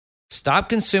Stop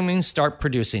consuming, start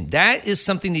producing. That is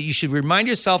something that you should remind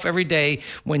yourself every day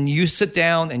when you sit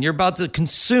down and you're about to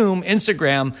consume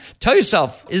Instagram. Tell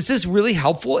yourself, is this really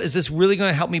helpful? Is this really going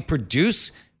to help me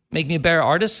produce, make me a better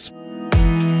artist?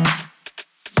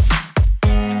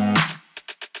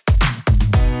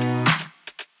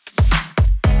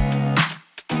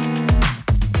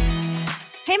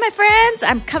 Hey, my friends,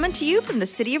 I'm coming to you from the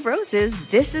City of Roses.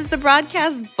 This is the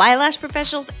broadcast by Lash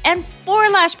Professionals and for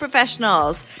Lash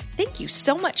Professionals. Thank you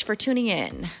so much for tuning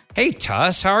in. Hey,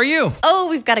 Tuss, how are you? Oh,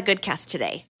 we've got a good cast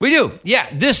today. We do. Yeah,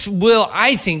 this will,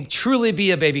 I think, truly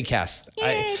be a baby cast.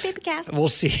 Yay, baby cast. We'll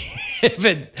see if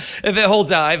it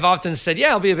holds out. I've often said, yeah,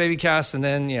 it'll be a baby cast, and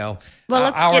then, well,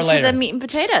 let's get later. to the meat and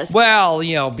potatoes. Well,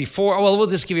 we'll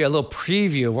just give you a little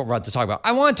preview of what we're about to talk about.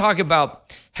 I want to talk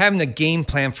about having a game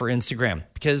plan for Instagram,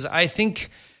 because I think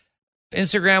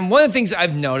Instagram, one of the things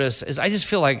I've noticed is I just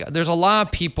feel like there's a lot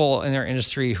of people in our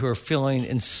industry who are feeling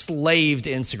enslaved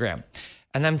to Instagram.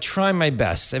 And I'm trying my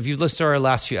best. If you've listened to our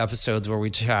last few episodes where we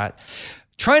chat,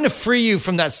 trying to free you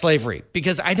from that slavery,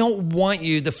 because I don't want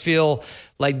you to feel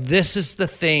like this is the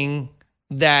thing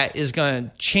that is going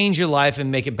to change your life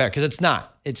and make it better, because it's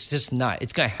not. It's just not.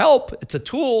 It's going to help. It's a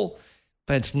tool,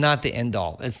 but it's not the end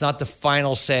all. It's not the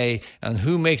final say on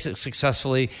who makes it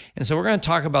successfully. And so we're going to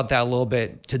talk about that a little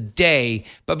bit today.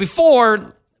 But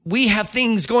before, we have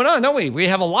things going on, don't we? We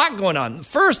have a lot going on.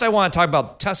 First, I want to talk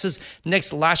about Tuss's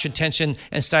next lash retention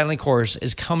and styling course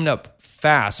is coming up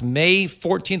fast, May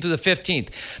 14th through the 15th.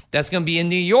 That's going to be in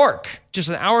New York, just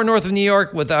an hour north of New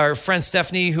York, with our friend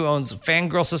Stephanie, who owns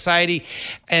Fangirl Society.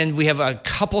 And we have a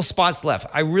couple spots left.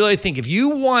 I really think if you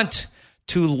want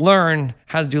to learn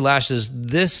how to do lashes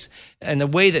this and the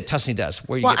way that Tusney does.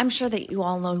 I'm sure that you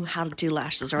all know how to do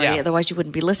lashes already. Yeah. Otherwise, you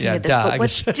wouldn't be listening to this. But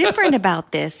what's different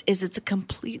about this is it's a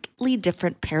completely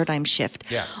different paradigm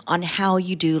shift on how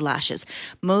you do lashes.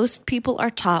 Most people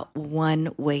are taught one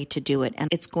way to do it, and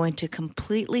it's going to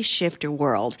completely shift your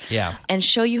world and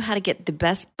show you how to get the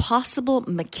best possible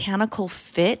mechanical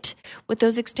fit with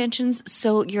those extensions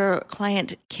so your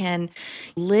client can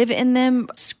live in them,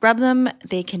 scrub them,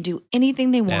 they can do anything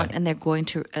they want, and they're going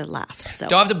to last. So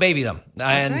don't have to baby them.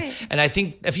 That's right. And I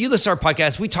think if you listen to our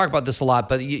podcast, we talk about this a lot,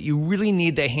 but you really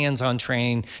need the hands-on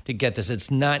training to get this.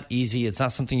 It's not easy. It's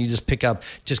not something you just pick up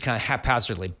just kind of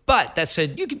haphazardly. But that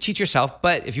said, you can teach yourself.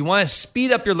 But if you want to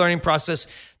speed up your learning process,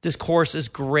 this course is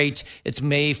great. It's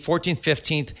May 14th,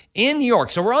 15th in New York.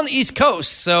 So we're on the East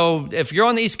Coast. So if you're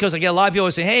on the East Coast, I get a lot of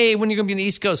people say, hey, when are you going to be on the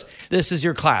East Coast? This is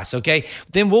your class, okay?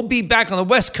 Then we'll be back on the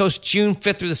West Coast June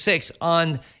 5th through the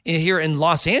 6th here in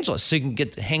Los Angeles, so you can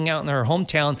get to hang out in our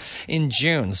hometown in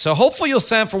June. So hopefully you'll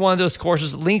sign up for one of those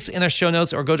courses. Links in our show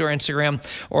notes, or go to our Instagram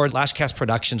or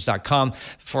lashcastproductions.com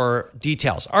for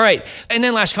details. All right. And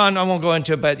then LashCon, I won't go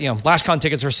into it, but LashCon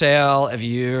tickets for sale. If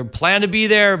you plan to be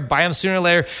there, buy them sooner or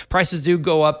later. Prices do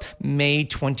go up May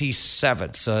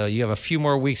 27th. So you have a few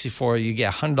more weeks before you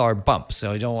get a $100 bump.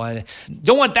 So you don't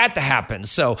want that to happen.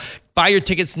 So buy your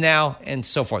tickets now and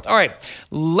so forth. All right,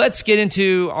 let's get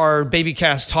into our baby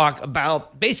cast talk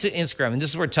about basic Instagram. And this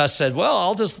is where Tuss said, well,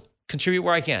 I'll just contribute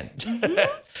where I can.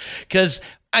 Because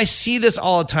I see this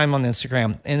all the time on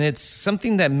Instagram, and it's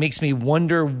something that makes me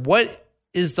wonder, what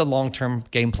is the long-term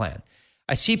game plan?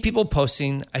 I see people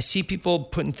posting, I see people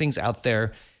putting things out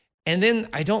there, and then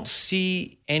I don't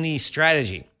see any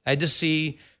strategy. I just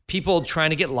see people trying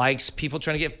to get likes, people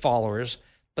trying to get followers,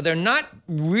 but they're not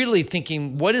really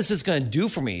thinking, what is this going to do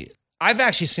for me? I've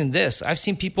actually seen this. I've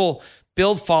seen people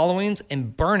build followings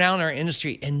and burn out in our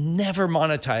industry and never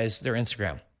monetize their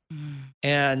Instagram.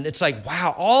 And it's like,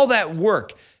 wow, all that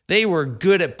work. They were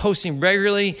good at posting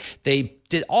regularly. They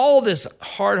did all this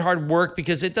hard work,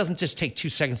 because it doesn't just take 2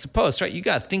 seconds to post, right? You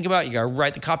got to think about it. You got to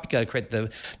write the copy. You got to create the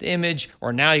image,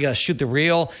 or now you got to shoot the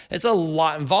reel. It's a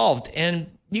lot involved. And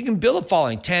you can build a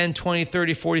following, 10, 20,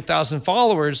 30, 40,000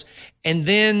 followers, and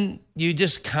then you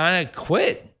just kind of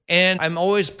quit. And I'm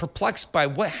always perplexed by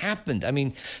what happened. I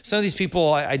mean, some of these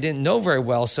people I didn't know very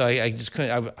well, so I just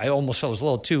couldn't, I almost felt it was a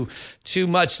little too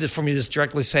much for me to just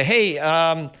directly say, hey,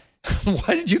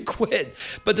 why did you quit?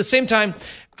 But at the same time,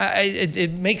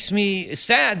 it makes me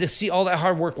sad to see all that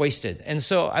hard work wasted. And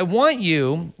so I want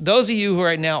you, those of you who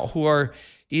right now who are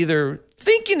either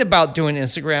thinking about doing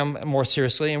Instagram more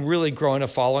seriously and really growing a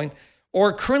following,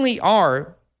 or currently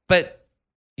are, but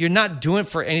you're not doing it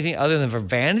for anything other than for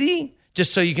vanity,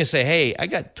 just so you can say, hey, I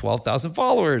got 12,000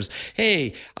 followers.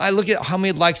 Hey, I look at how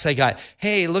many likes I got.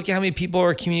 Hey, look at how many people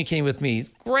are communicating with me. It's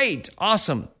great,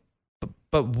 awesome.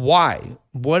 but why?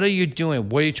 What are you doing?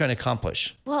 What are you trying to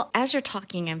accomplish? Well, as you're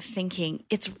talking, I'm thinking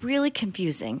it's really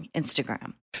confusing,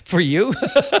 Instagram. For you?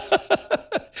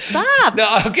 Stop.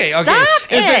 No, okay. Stop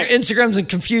it. Instagram's a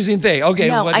confusing thing. Okay.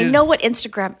 No, I know what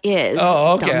Instagram is.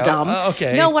 Oh, okay. Dumb.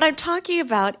 Okay. No, what I'm talking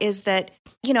about is that,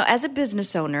 as a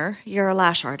business owner, you're a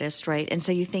lash artist, right? And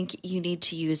so you think you need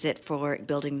to use it for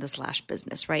building this lash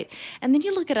business, right? And then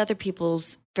you look at other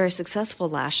people's very successful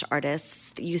lash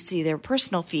artists, you see their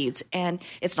personal feeds, and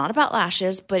it's not about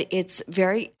lashes, but it's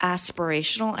very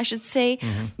aspirational, I should say.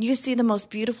 Mm-hmm. You see the most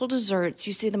beautiful desserts,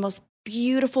 you see the most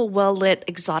beautiful, well-lit,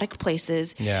 exotic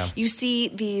places. Yeah. You see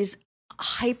these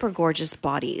hyper gorgeous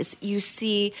bodies. You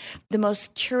see the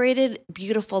most curated,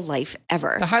 beautiful life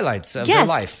ever. The highlights of their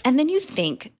life. And then you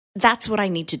think, that's what I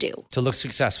need to do to look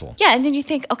successful. Yeah. And then you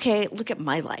think, okay, look at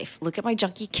my life. Look at my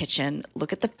junky kitchen.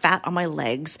 Look at the fat on my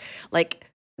legs. Like,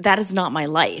 that is not my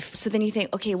life. So then you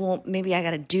think, okay, well, maybe I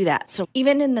got to do that. So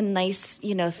even in the nice,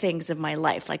 things of my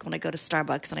life, like when I go to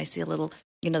Starbucks and I see a little,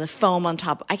 the foam on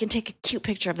top, I can take a cute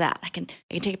picture of that. I can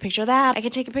take a picture of that. I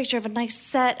can take a picture of a nice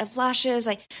set of lashes.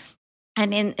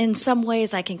 And in some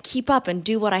ways, I can keep up and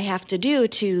do what I have to do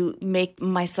to make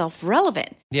myself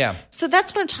relevant. Yeah. So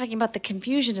that's what I'm talking about. The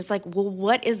confusion is like, well,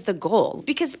 what is the goal?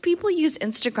 Because people use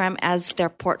Instagram as their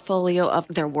portfolio of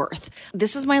their worth.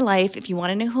 This is my life. If you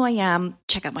want to know who I am,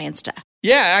 check out my Insta.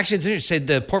 Yeah, actually, it's interesting.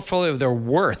 The portfolio of their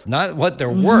worth, not what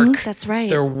their work. That's right.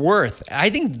 Their worth. I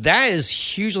think that is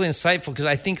hugely insightful because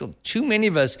I think too many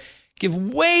of us give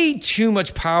way too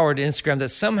much power to Instagram that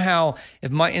somehow if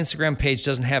my Instagram page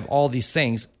doesn't have all these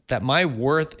things, that my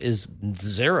worth is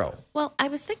zero. Well, I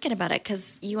was thinking about it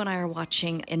because you and I are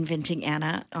watching Inventing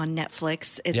Anna on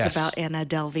Netflix. It's about Anna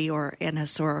Delvey or Anna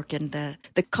Sorokin,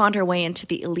 the conned her way into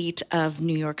the elite of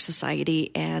New York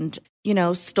society and,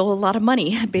 stole a lot of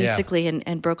money basically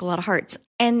and broke a lot of hearts.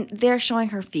 And they're showing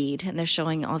her feed and they're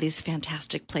showing all these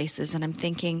fantastic places. And I'm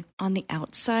thinking on the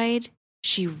outside,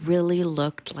 she really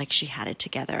looked like she had it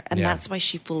together. And that's why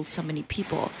she fooled so many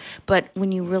people. But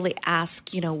when you really ask,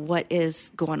 what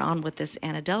is going on with this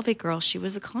Anna Delvey girl, she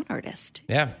was a con artist.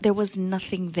 Yeah. There was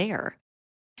nothing there.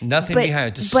 Nothing behind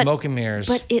it, just smoke and mirrors.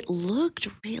 But it looked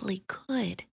really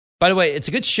good. By the way, it's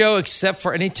a good show except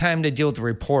for any time they deal with the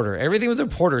reporter. Everything with the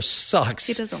reporter sucks.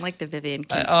 She doesn't like the Vivian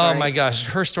King story. Oh my gosh,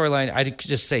 her storyline, I'd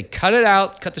just say cut it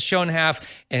out, cut the show in half,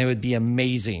 and it would be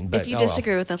amazing. But if you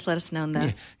disagree with us, let us know in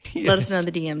the let us know in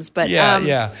the DMs. But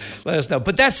let us know.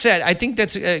 But that said, I think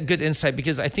that's a good insight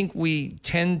because I think we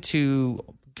tend to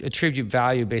attribute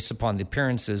value based upon the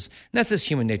appearances. And that's just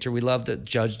human nature. We love to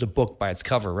judge the book by its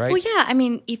cover, right? Well, yeah. I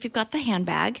mean, if you've got the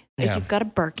handbag, if you've got a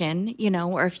Birkin,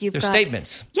 or if you've got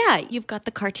statements. Yeah, you've got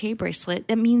the Cartier bracelet,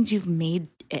 that means you've made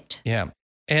it. Yeah.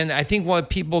 And I think what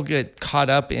people get caught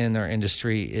up in our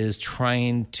industry is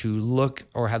trying to look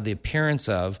or have the appearance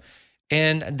of.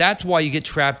 And that's why you get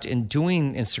trapped in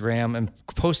doing Instagram and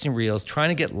posting reels, trying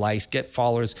to get likes, get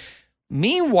followers.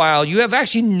 Meanwhile, you have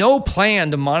actually no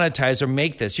plan to monetize or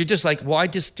make this. You're just like, well, I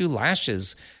just do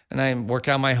lashes and I work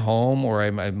out my home or I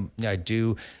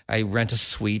rent a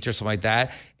suite or something like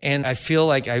that. And I feel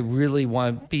like I really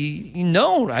want to be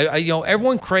known.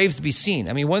 Everyone craves to be seen.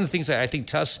 I mean, one of the things that I think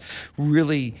Tuss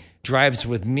really drives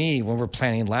with me when we're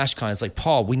planning LashCon is like,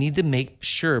 Paul, we need to make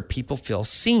sure people feel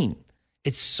seen.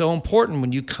 It's so important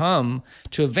when you come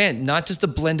to an event, not just to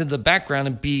blend into the background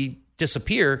and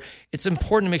disappear. It's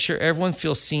important to make sure everyone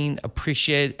feels seen,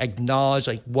 appreciated, acknowledged,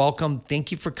 like welcome,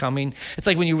 thank you for coming. It's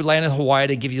like when you land in Hawaii,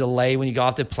 they give you the lei when you go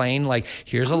off the plane, like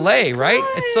here's a lei, right?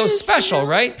 It's so special,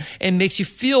 right? It makes you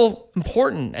feel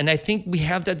important. And I think we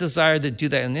have that desire to do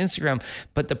that on Instagram.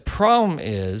 But the problem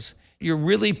is you're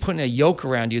really putting a yoke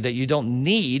around you that you don't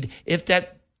need if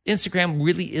that Instagram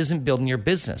really isn't building your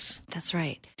business. That's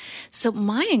right. So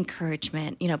my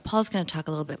encouragement, Paul's going to talk a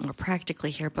little bit more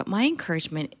practically here, but my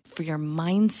encouragement for your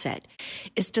mindset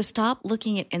is to stop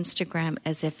looking at Instagram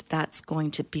as if that's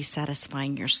going to be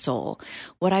satisfying your soul.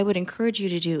 What I would encourage you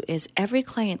to do is every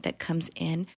client that comes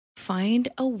in, find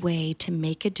a way to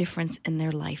make a difference in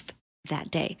their life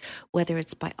that day, whether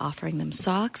it's by offering them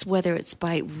socks, whether it's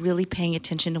by really paying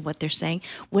attention to what they're saying,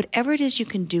 whatever it is you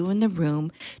can do in the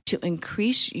room to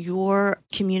increase your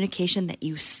communication that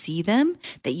you see them,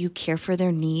 that you care for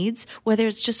their needs, whether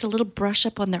it's just a little brush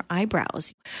up on their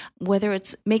eyebrows, whether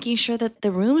it's making sure that the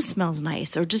room smells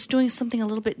nice or just doing something a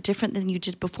little bit different than you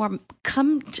did before.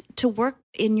 Come to work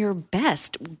in your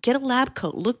best, get a lab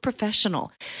coat, look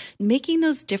professional. Making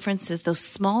those differences, those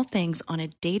small things on a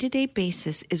day-to-day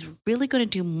basis is really going to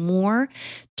do more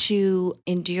to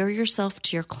endear yourself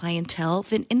to your clientele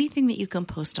than anything that you can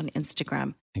post on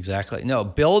Instagram. Exactly. No,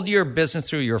 build your business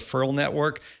through your referral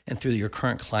network and through your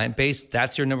current client base.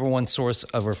 That's your number one source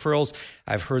of referrals.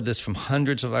 I've heard this from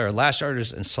hundreds of our lash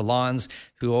artists and salons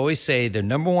who always say their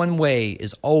number one way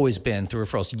has always been through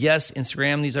referrals. Yes,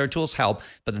 Instagram, these other tools help,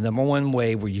 but the number one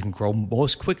way where you can grow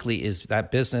most quickly is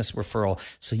that business referral.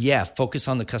 So yeah, focus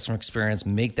on the customer experience,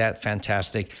 make that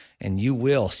fantastic, and you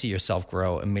will see yourself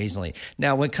grow amazingly.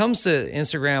 Now, when it comes to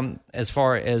Instagram, as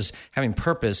far as having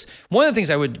purpose, one of the things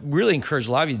I would really encourage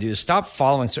a lot of you to do is stop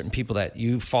following certain people that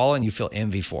you follow and you feel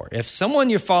envy for. If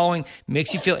someone you're following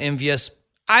makes you feel envious,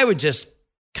 I would just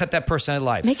cut that person out of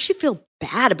life. Makes you feel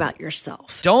bad about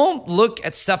yourself. Don't look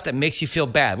at stuff that makes you feel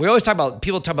bad. We always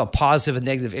people talk about positive and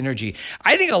negative energy.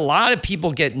 I think a lot of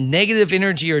people get negative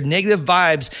energy or negative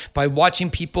vibes by watching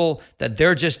people that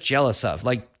they're just jealous of.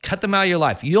 Like, cut them out of your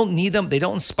life. You don't need them. They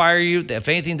don't inspire you. If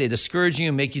anything, they discourage you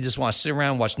and make you just want to sit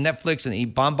around, watch Netflix and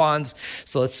eat bonbons.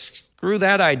 So let's screw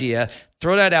that idea.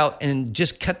 Throw that out and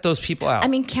just cut those people out. I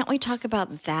mean, can't we talk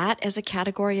about that as a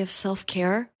category of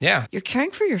self-care? Yeah. You're caring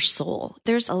for your soul.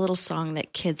 There's a little song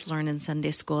that kids learn in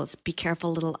Sunday school. It's be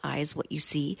careful, little eyes, what you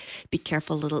see. Be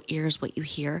careful, little ears, what you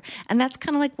hear. And that's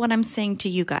kind of like what I'm saying to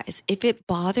you guys. If it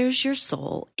bothers your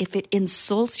soul, if it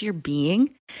insults your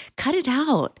being, cut it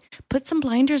out. Put some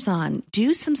blinders on.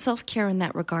 Do some self-care in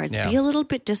that regard. Yeah. Be a little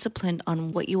bit disciplined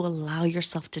on what you allow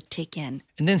yourself to take in.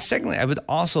 And then secondly, I would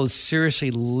also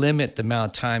seriously limit the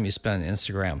amount of time you spend on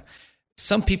Instagram.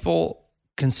 Some people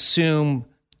consume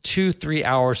 2-3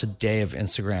 hours a day of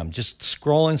Instagram, just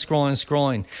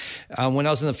scrolling. When I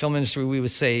was in the film industry, we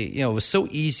would say, it was so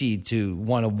easy to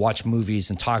want to watch movies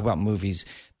and talk about movies,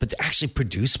 but to actually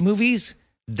produce movies,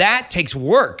 that takes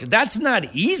work. That's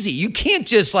not easy. You can't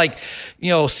just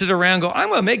sit around and go, I'm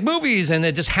going to make movies, and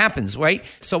it just happens, right?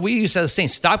 So we used to say,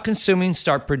 stop consuming,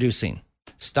 start producing.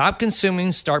 Stop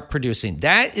consuming, start producing.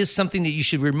 That is something that you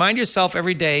should remind yourself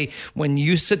every day when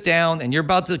you sit down and you're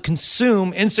about to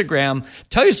consume Instagram.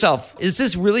 Tell yourself, is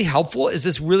this really helpful? Is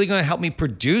this really going to help me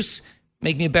produce,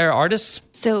 make me a better artist?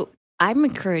 So I'm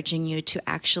encouraging you to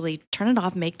actually turn it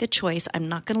off, make the choice. I'm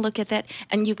not going to look at that.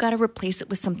 And you've got to replace it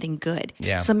with something good.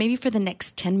 Yeah. So maybe for the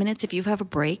next 10 minutes, if you have a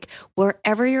break,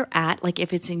 wherever you're at, like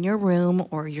if it's in your room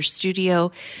or your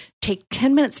studio, take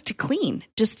 10 minutes to clean.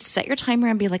 Just set your timer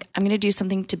and be like, I'm going to do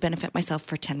something to benefit myself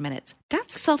for 10 minutes.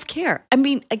 That's self-care. I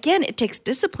mean, again, it takes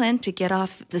discipline to get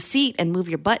off the seat and move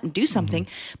your butt and do something,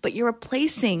 but you're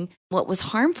replacing what was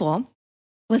harmful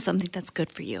with something that's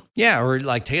good for you. Yeah, or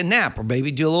like take a nap, or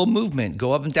maybe do a little movement,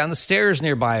 go up and down the stairs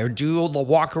nearby, or do a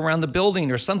walk around the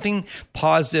building, or something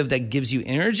positive that gives you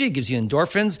energy, gives you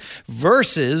endorphins,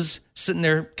 versus sitting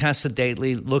there kind of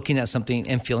sedately looking at something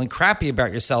and feeling crappy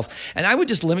about yourself. And I would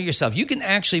just limit yourself. You can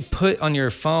actually put on your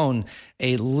phone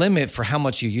a limit for how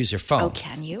much you use your phone. Oh,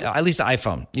 can you? At least the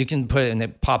iPhone. You can put it and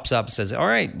it pops up and says, all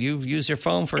right, you've used your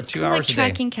phone for 2 hours a day. It's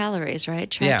tracking calories, right?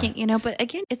 Tracking, but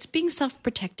again, it's being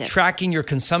self-protective. Tracking your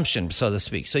consumption, so to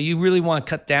speak. So you really want to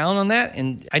cut down on that.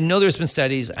 And I know there's been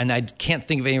studies, and I can't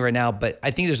think of any right now, but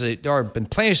I think there have been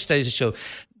plenty of studies to show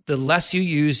the less you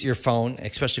use your phone,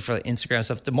 especially for the Instagram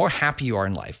stuff, the more happy you are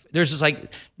in life. There's this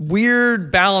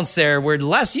weird balance there where the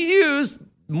less you use,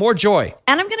 more joy.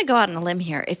 And I'm going to go out on a limb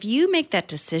here. If you make that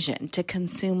decision to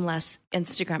consume less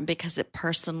Instagram because it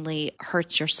personally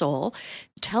hurts your soul,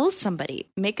 tell somebody,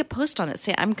 make a post on it.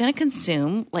 Say, I'm going to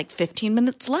consume 15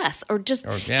 minutes less, or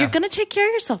you're going to take care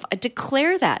of yourself.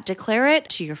 Declare that. Declare it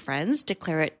to your friends.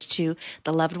 Declare it to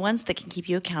the loved ones that can keep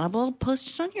you accountable.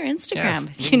 Post it on your Instagram. Yes.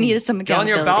 If you need some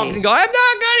accountability. Go on your balcony and go, I'm not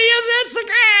going to use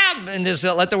Instagram. And just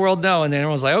let the world know. And then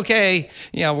everyone's like, okay,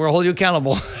 we'll hold you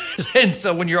accountable. And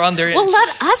so when you're on there. Well,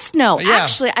 let us know. Yeah.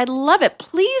 Actually, I'd love it.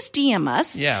 Please DM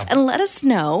us and let us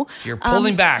know. If you're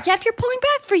pulling back. Yeah, if you're pulling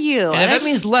back for you. And if that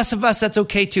means less of us, that's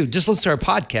okay too. Just listen to our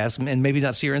podcast and maybe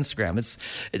not see our Instagram.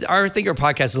 I think our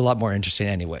podcast is a lot more interesting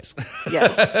anyways.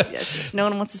 Yes. No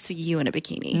one wants to see you in a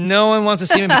bikini. No one wants to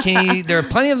see you in a bikini. There are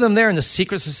plenty of them there in the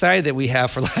secret society that we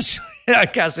have for Lash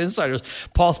Podcast Insiders,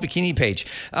 Paul's bikini page.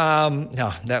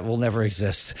 No, that will never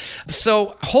exist.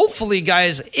 So hopefully,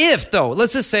 guys,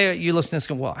 let's just say you listen to this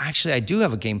and go, well, actually, I do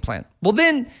have a game plan. Well,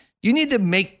 then you need to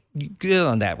make good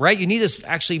on that, right? You need to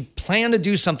actually plan to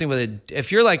do something with it.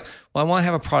 If you're like, well, I want to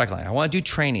have a product line, I want to do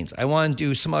trainings, I want to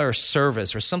do some other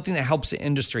service or something that helps the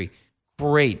industry,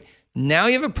 great. Now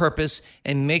you have a purpose,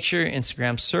 and make sure your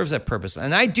Instagram serves that purpose.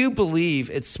 And I do believe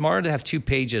it's smarter to have 2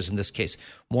 pages in this case.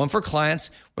 One for clients,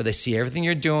 where they see everything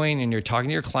you're doing and you're talking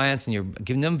to your clients and you're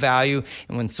giving them value.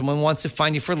 And when someone wants to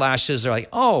find you for lashes, they're like,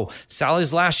 oh,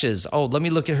 Sally's Lashes. Oh, let me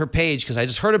look at her page because I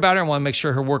just heard about her and want to make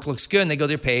sure her work looks good. And they go to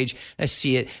their page and I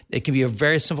see it. It can be a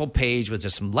very simple page with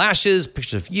just some lashes,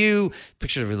 pictures of you,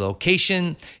 pictures of your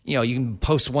location. You know, you can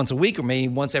post once a week or maybe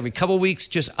once every couple of weeks,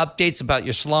 just updates about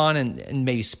your salon and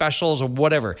maybe specials or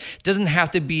whatever. It doesn't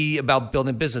have to be about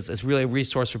building a business. It's really a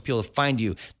resource for people to find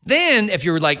you. Then if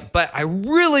you're like, but I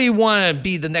really want to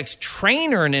be the next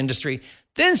trainer in the industry,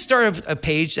 then start a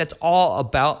page that's all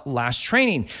about lash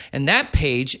training. And that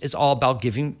page is all about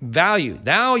giving value.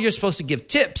 Now you're supposed to give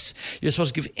tips. You're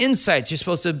supposed to give insights. You're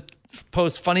supposed to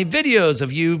post funny videos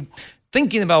of you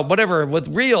thinking about whatever with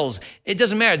reels. It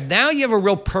doesn't matter. Now you have a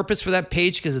real purpose for that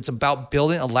page because it's about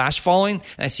building a lash following.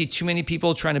 And I see too many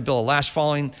people trying to build a lash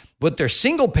following with their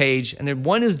single page, and then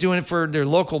one is doing it for their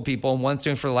local people and one's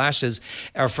doing it for lashes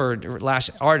or for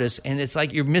lash artists. And it's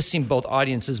like you're missing both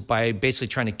audiences by basically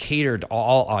trying to cater to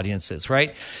all audiences,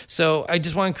 right? So I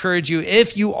just want to encourage you,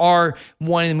 if you are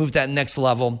wanting to move to that next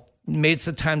level, maybe it's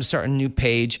the time to start a new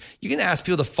page. You can ask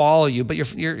people to follow you, but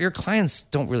your clients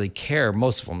don't really care.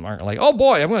 Most of them aren't like, oh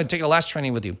boy, I'm going to take a lash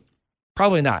training with you.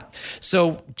 Probably not.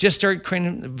 So just start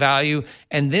creating value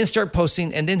and then start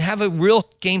posting and then have a real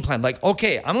game plan. Like,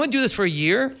 okay, I'm going to do this for a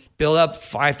year, build up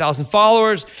 5,000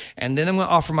 followers, and then I'm going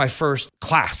to offer my first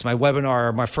class, my webinar,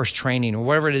 or my first training, or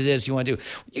whatever it is you want to do.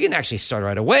 You can actually start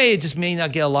right away. It just may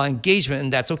not get a lot of engagement,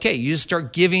 and that's okay. You just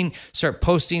start giving, start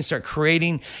posting, start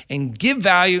creating, and give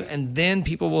value, and then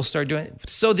people will start doing it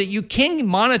so that you can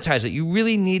monetize it. You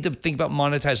really need to think about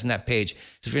monetizing that page.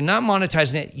 So if you're not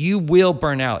monetizing it, you will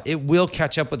burn out. It will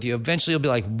catch up with you. Eventually, you'll be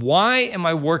like, why am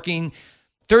I working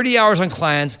 30 hours on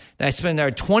clients, then I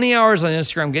spend 20 hours on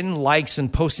Instagram getting likes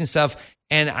and posting stuff,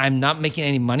 and I'm not making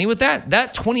any money with that?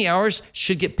 That 20 hours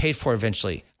should get paid for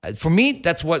eventually. For me,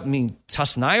 that's what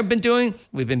Tuss and I have been doing.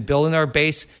 We've been building our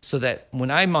base so that when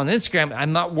I'm on Instagram,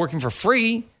 I'm not working for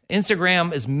free.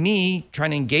 Instagram is me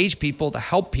trying to engage people, to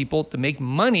help people, to make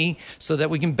money so that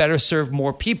we can better serve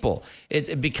more people.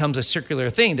 It becomes a circular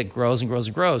thing that grows and grows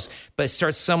and grows, but it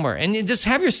starts somewhere. And you just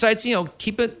have your sites,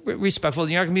 keep it respectful.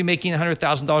 You're not going to be making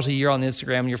 $100,000 a year on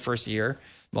Instagram in your first year.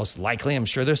 Most likely, I'm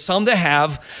sure there's some that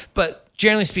have, but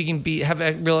generally speaking, have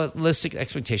realistic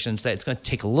expectations that it's going to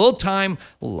take a little time,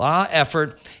 a lot of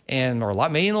effort,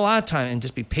 maybe a lot of time, and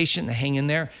just be patient and hang in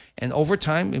there. And over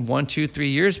time, in 1, 2, 3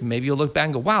 years, maybe you'll look back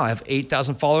and go, wow, I have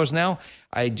 8,000 followers now.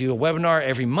 I do a webinar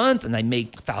every month and I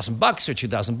make $1,000 or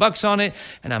 $2,000 on it.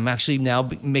 And I'm actually now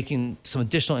making some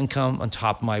additional income on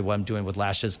top of what I'm doing with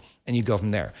lashes. And you go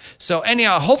from there. So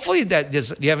anyhow, hopefully do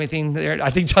you have anything there? I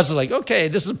think Tuss is like, okay,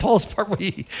 this is Paul's part where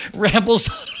he rambles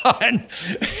on.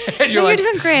 And you're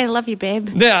doing great. I love you, babe.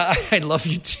 Yeah, I love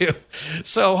you too.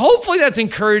 So hopefully that's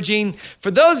encouraging.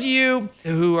 For those of you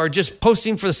who are just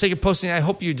posting for the sake of posting, I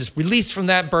hope you just release from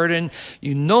that burden.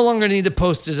 You no longer need to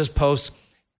post to just post.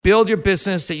 Build your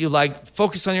business that you like.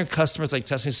 Focus on your customers, like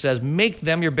Tessa says. Make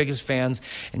them your biggest fans,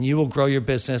 and you will grow your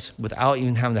business without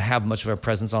even having to have much of a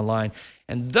presence online.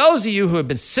 And those of you who have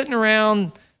been sitting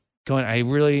around going, I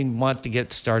really want to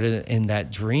get started in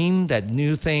that dream, that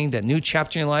new thing, that new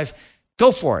chapter in your life,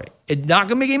 go for it. It's not going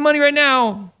to make any money right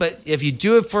now, but if you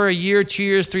do it for a year, 2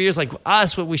 years, 3 years, like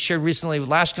us, what we shared recently with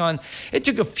LashCon, it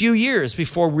took a few years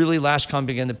before really LashCon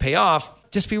began to pay off.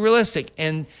 Just be realistic.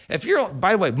 And if you're,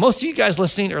 by the way, most of you guys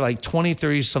listening are like 20,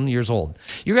 30 some years old.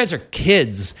 You guys are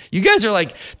kids. You guys are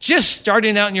like just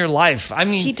starting out in your life. I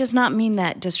mean, he does not mean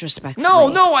that disrespectfully.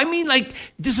 No. I mean, like,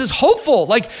 this is hopeful.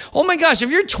 Like, oh my gosh, if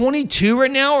you're 22 right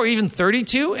now or even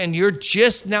 32 and you're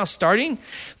just now starting,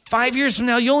 5 years from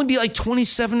now, you'll only be like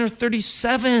 27 or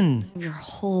 37. Your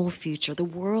whole future. The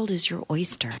world is your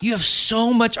oyster. You have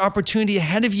so much opportunity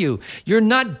ahead of you. You're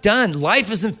not done.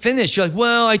 Life isn't finished. You're like,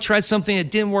 well, I tried something,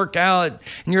 it didn't work out.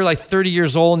 And you're like 30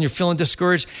 years old and you're feeling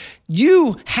discouraged.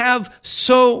 You have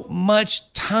so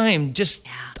much time. Just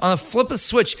on a flip of a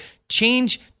switch,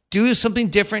 change, do something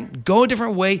different, go a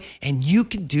different way, and you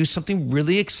can do something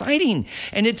really exciting.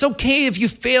 And it's okay if you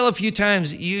fail a few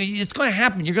times. It's going to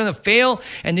happen. You're going to fail,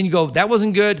 and then you go, that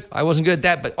wasn't good. I wasn't good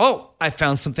at that, but I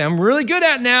found something I'm really good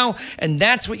at now. And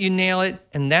that's what you nail it,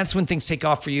 and that's when things take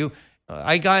off for you.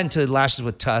 I got into lashes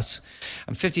with Tuss.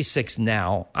 I'm 56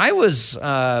 now. I was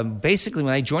basically,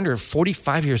 when I joined her,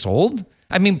 45 years old.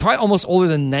 I mean, probably almost older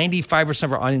than 95%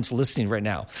 of our audience listening right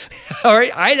now. All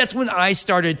right. That's when I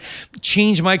started,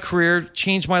 change my career,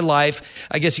 change my life.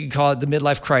 I guess you could call it the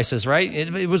midlife crisis, right?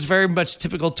 It was very much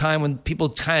typical time when people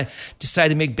kind of decide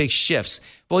to make big shifts.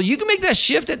 Well, you can make that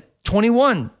shift at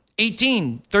 21,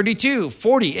 18, 32,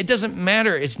 40. It doesn't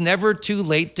matter. It's never too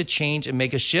late to change and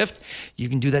make a shift. You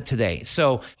can do that today.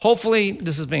 So hopefully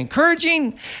this has been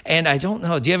encouraging. And I don't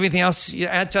know, do you have anything else you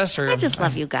add to us? Or? I just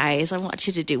love you guys. I want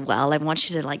you to do well. I want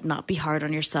you to not be hard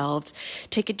on yourselves.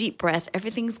 Take a deep breath.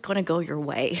 Everything's going to go your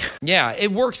way. Yeah,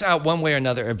 it works out one way or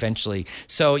another eventually.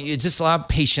 So you just allow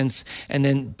patience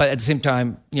but at the same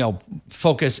time,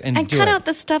 focus and do cut out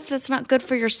the stuff that's not good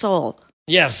for your soul.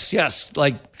 Yes.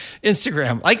 Like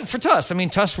Instagram. Like for Tuss.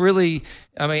 Tuss really,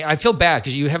 I feel bad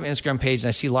because you have an Instagram page and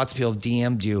I see lots of people have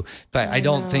DM'd you, but I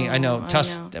know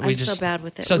Tuss. I'm so bad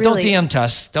with it. So really. Don't DM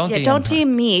Tuss. Don't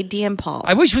DM me, DM Paul.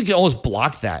 I wish we could always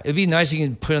block that. It'd be nice if you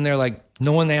could put in there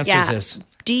no one answers this.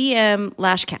 DM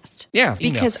Lashcast. Yeah.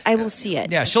 Because I will see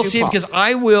it. Yeah, she'll see it because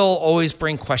I will always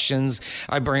bring questions.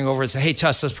 I bring over and say, hey,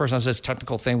 Tuss, this person has this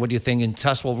technical thing. What do you think? And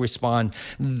Tuss will respond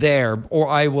there. Or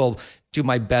I will do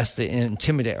my best to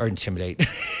intimidate.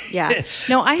 Yeah.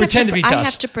 No, I pretend to be Tuss. I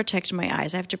have to protect my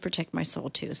eyes. I have to protect my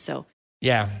soul too. So.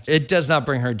 Yeah, it does not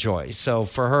bring her joy. So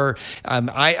for her,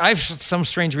 I have some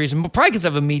strange reason, but probably because I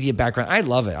have a media background. I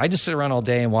love it. I just sit around all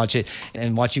day and watch it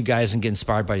and watch you guys and get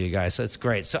inspired by you guys. So it's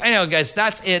great. So anyway, guys,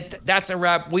 that's it. That's a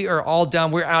wrap. We are all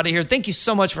done. We're out of here. Thank you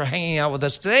so much for hanging out with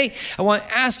us today. I want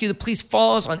to ask you to please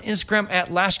follow us on Instagram at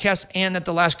Lashcast and at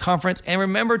the Lash Conference. And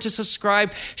remember to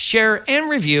subscribe, share, and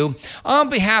review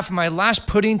on behalf of my Lash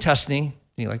Pudding Tusney.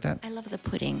 You like that? I love the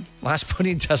pudding. Lash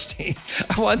Pudding Tusney.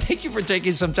 I want to thank you for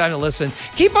taking some time to listen.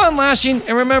 Keep on lashing.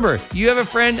 And remember, you have a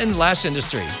friend in the lash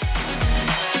industry.